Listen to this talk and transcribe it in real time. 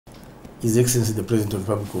His Excellency the President of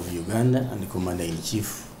the Republic of Uganda and the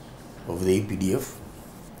Commander-in-Chief of the UPDF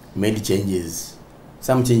made changes,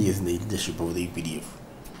 some changes in the leadership of the UPDF.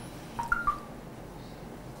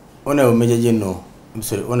 Honorable General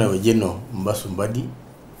Mbasu Mbadi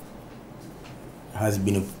has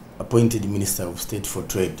been appointed Minister of State for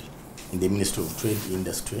Trade in the Ministry of Trade,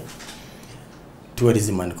 Industry,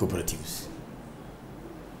 Tourism and Cooperatives.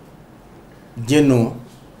 General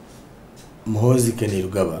Muhoozi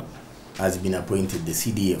Kainerugaba has been appointed the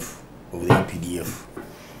CDF of the UPDF.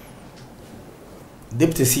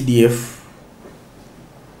 Deputy CDF,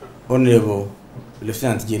 Honorable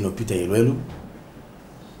Lieutenant General Peter Ilwelu,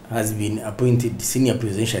 has been appointed Senior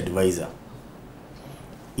Presidential Advisor.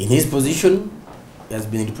 In his position, he has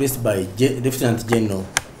been replaced by Lieutenant General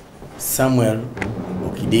Samuel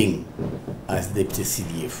Okideng as Deputy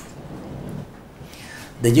CDF.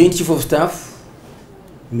 The Joint Chief of Staff,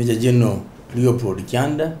 Major General Leopold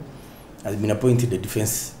Kyanda, has been appointed the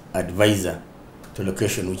Defense Advisor to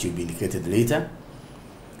location which will be indicated later.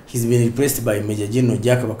 He's been replaced by Major General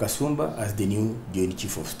Jacob Kasumba as the new Joint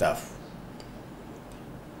Chief of Staff.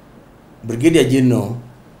 Brigadier General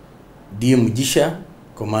D.M. Mugisha,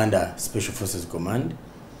 Commander, Special Forces Command,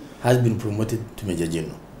 has been promoted to Major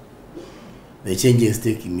General. The changes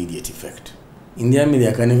take immediate effect. In the Army,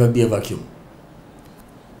 there can never be a vacuum.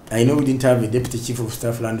 I know we didn't have a Deputy Chief of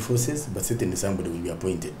Staff Land Forces, but certainly somebody will be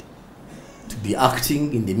appointed to be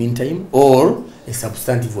acting in the meantime, or a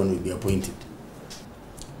substantive one will be appointed.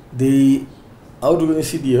 The outgoing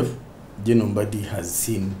CDF, General Mbadi, has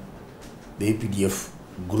seen the APDF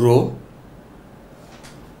grow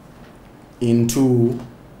into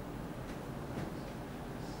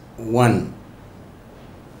one,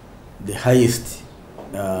 the highest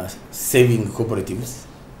saving cooperatives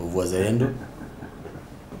of Wazalendo,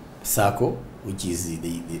 SACCO, which is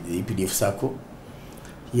the APDF SACCO.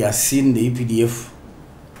 He has seen the APDF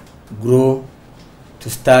grow to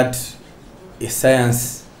start a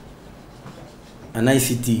science, an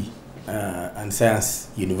ICT and science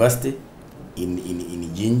university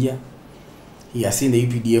in Jinja. He has seen the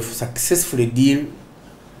UPDF successfully deal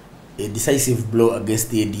a decisive blow against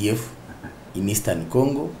the ADF in Eastern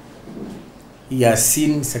Congo. He has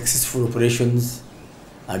seen successful operations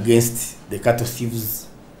against the cattle thieves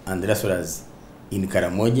and rustlers in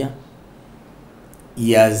Karamoja.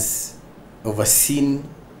 He has overseen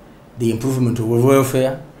the improvement of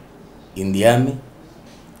welfare in the army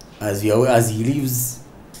as he lives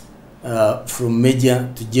from major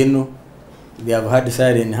to general. They have had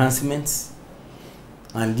salary enhancements.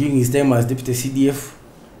 And during his time as Deputy CDF,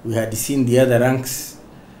 we had seen the other ranks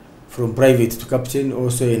from private to captain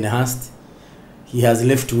also enhanced. He has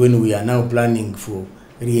left when we are now planning for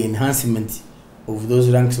re-enhancement of those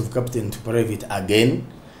ranks of captain to private again.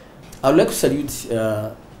 I would like to salute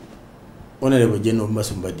Honorable General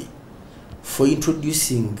Mbasu Mbadi for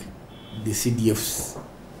introducing the CDF's,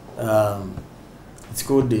 it's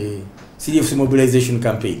called the CDF's mobilization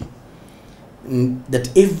campaign. That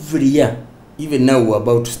every year, even now we're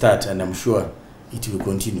about to start, and I'm sure it will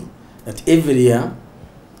continue, that every year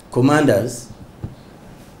commanders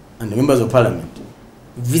and the members of parliament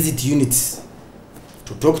visit units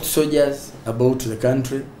to talk to soldiers about the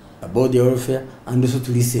country, about their welfare, and also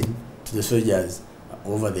to listen to the soldiers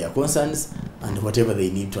over their concerns and whatever they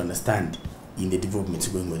need to understand in the developments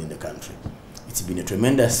going on in the country. It's been a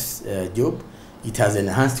tremendous job. It has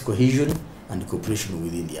enhanced cohesion and cooperation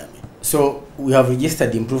within the army. So we have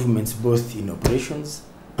registered improvements both in operations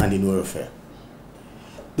and in welfare.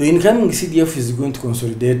 The incoming CDF is going to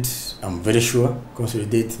consolidate, I'm very sure,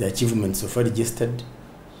 consolidate the achievements so far registered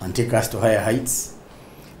and take us to higher heights.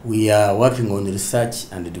 We are working on research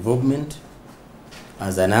and development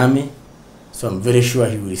as an army, so I'm very sure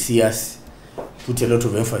he will see us put a lot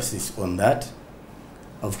of emphasis on that.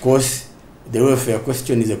 Of course, the welfare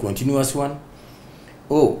question is a continuous one.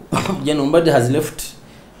 Oh, General Mbadi has left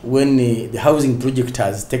when the housing project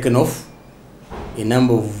has taken off. A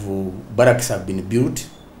number of barracks have been built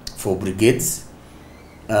for brigades.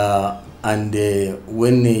 And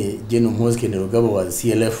when General Muhoozi Kainerugaba was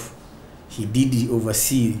CLF, he did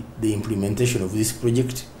oversee the implementation of this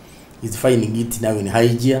project. He's finding it now in high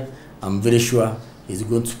gear. I'm very sure he's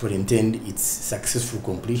going to superintend its successful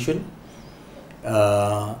completion.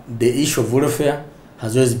 The issue of welfare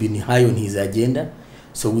has always been high on his agenda.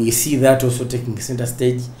 So we see that also taking center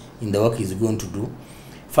stage in the work he's going to do.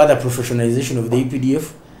 Further professionalization of the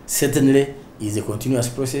UPDF certainly is a continuous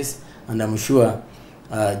process, and I'm sure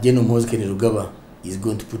General Muhoozi Kainerugaba is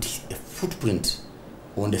going to put a footprint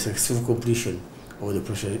on the successful completion of the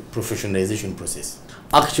professionalization process.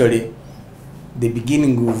 Actually, the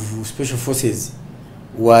beginning of Special Forces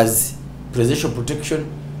was presidential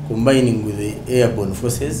protection combining with the airborne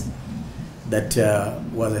forces. That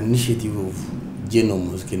was an initiative of General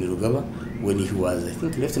Kainerugaba when he was, I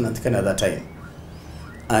think, Lieutenant Colonel at that time.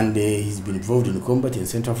 And he's been involved in combat in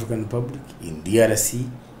Central African Republic, in DRC,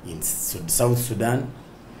 in South Sudan.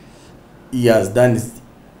 He has done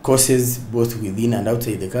courses both within and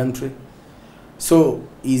outside the country. So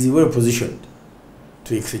he's well positioned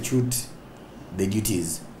to execute the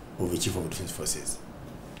duties of the Chief of Defense Forces.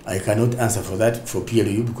 I cannot answer for that for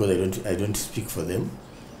PLU because I don't speak for them.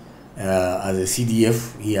 As a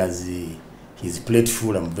CDF, he has his plate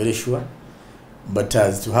full, I'm very sure. But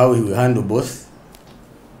as to how he will handle both,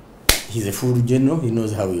 he's a full general, he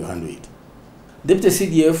knows how he will handle it. Deputy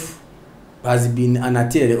CDF has been an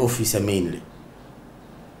artillery officer mainly.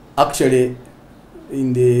 Actually,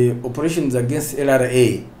 in the operations against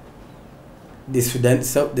LRA, the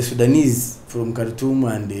Sudanese from Khartoum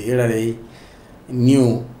and the LRA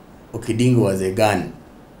knew Okidingo was a gun,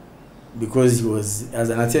 because he was, as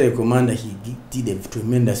an artillery commander, he did a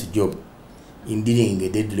tremendous job in dealing a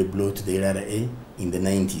deadly blow to the LRA in the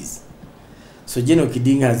 90s. So General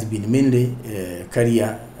Kiding has been mainly a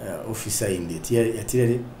career officer in the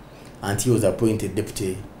artillery, and he was appointed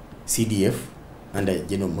deputy CDF under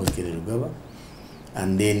General Kainerugaba,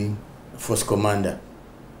 and then force commander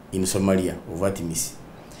in Somalia of Artemis.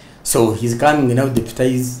 So he's coming now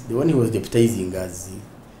deputize, the one he was deputizing as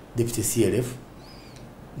deputy CLF.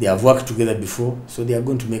 They have worked together before, so they are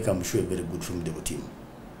going to make, I'm sure, a very good formidable team.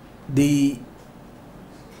 The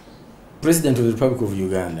President of the Republic of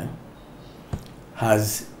Uganda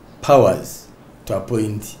has powers to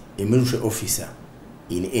appoint a military officer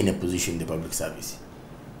in any position in the public service.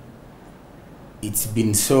 It's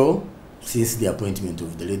been so since the appointment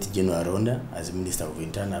of the late General Aronda as Minister of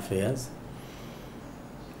Internal Affairs.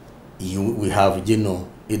 We have General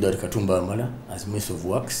Edward Katumba Amala as Minister of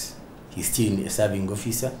Works. He's still a serving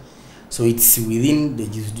officer. So it's within the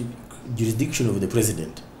jurisdiction of the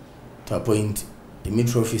President to appoint a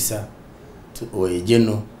military officer or a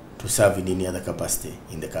general to serve in any other capacity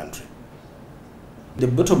in the country. The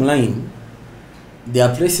bottom line, there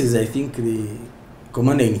are places I think the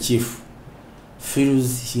Commander-in-Chief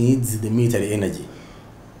feels he needs the military energy.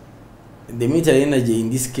 The military energy, in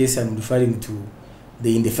this case, I'm referring to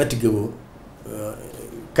the indefatigable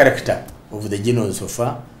character of the generals so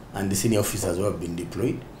far and the senior officers who have been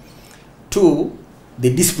deployed. Two,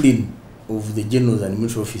 the discipline of the generals and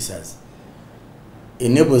military officers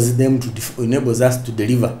enables us to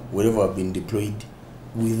deliver wherever have been deployed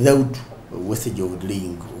without wastage of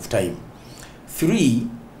delaying of time. Three,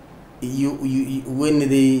 when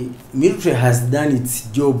the military has done its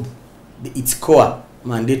job, its core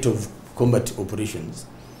mandate of combat operations,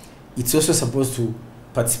 it's also supposed to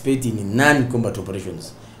participate in non-combat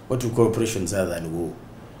operations, what we call operations other than war.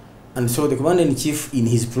 And so the Commander-in-Chief, in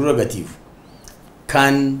his prerogative,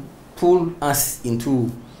 can pull us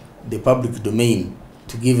into the public domain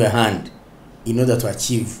to give a hand in order to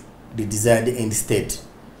achieve the desired end state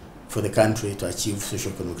for the country to achieve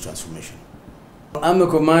socio-economic transformation. Army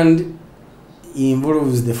Command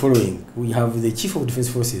involves the following. We have the Chief of Defense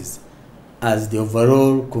Forces as the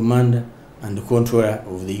overall commander and the controller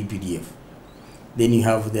of the UPDF. Then you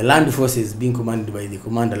have the Land Forces being commanded by the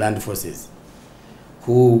Commander Land Forces,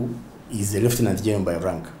 who is the Lieutenant General by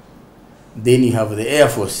rank. Then you have the Air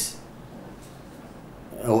Force,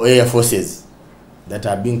 or Air Forces, that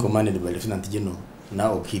are being commanded by Lieutenant General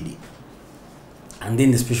now Okidi. And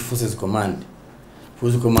then the Special Forces Command,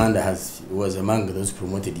 whose commander was among those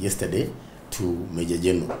promoted yesterday to Major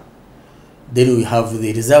General. Then we have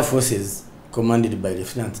the Reserve Forces commanded by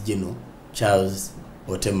Lieutenant General Charles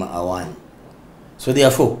Otema Awan. So there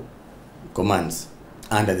are 4 commands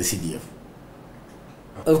under the CDF.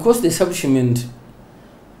 Of course, the establishment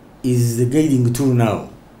is the guiding tool now.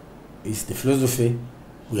 It's the philosophy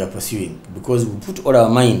we are pursuing, because we put all our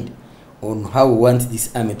mind on how we want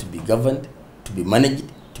this army to be governed, to be managed,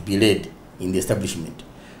 to be led in the establishment.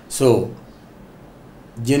 So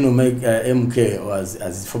General MK, or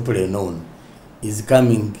as popularly known, is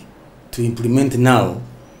coming to implement now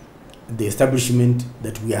the establishment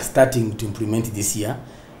that we are starting to implement this year,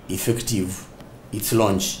 effective its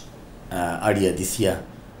launch earlier this year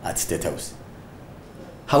at State House.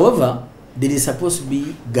 However, there is supposed to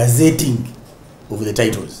be gazetting of the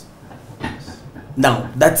titles.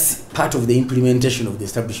 Now, that's part of the implementation of the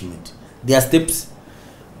establishment. There are steps.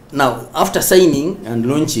 Now, after signing and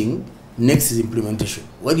launching, next is implementation.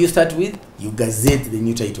 What do you start with? You gazette the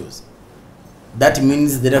new titles. That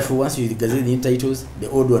means, therefore, once you gazette the new titles, the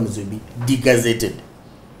old ones will be degazetted.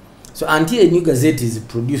 So until a new gazette is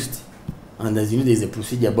produced, and as you know, there is a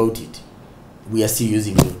procedure about it, we are still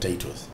using the titles.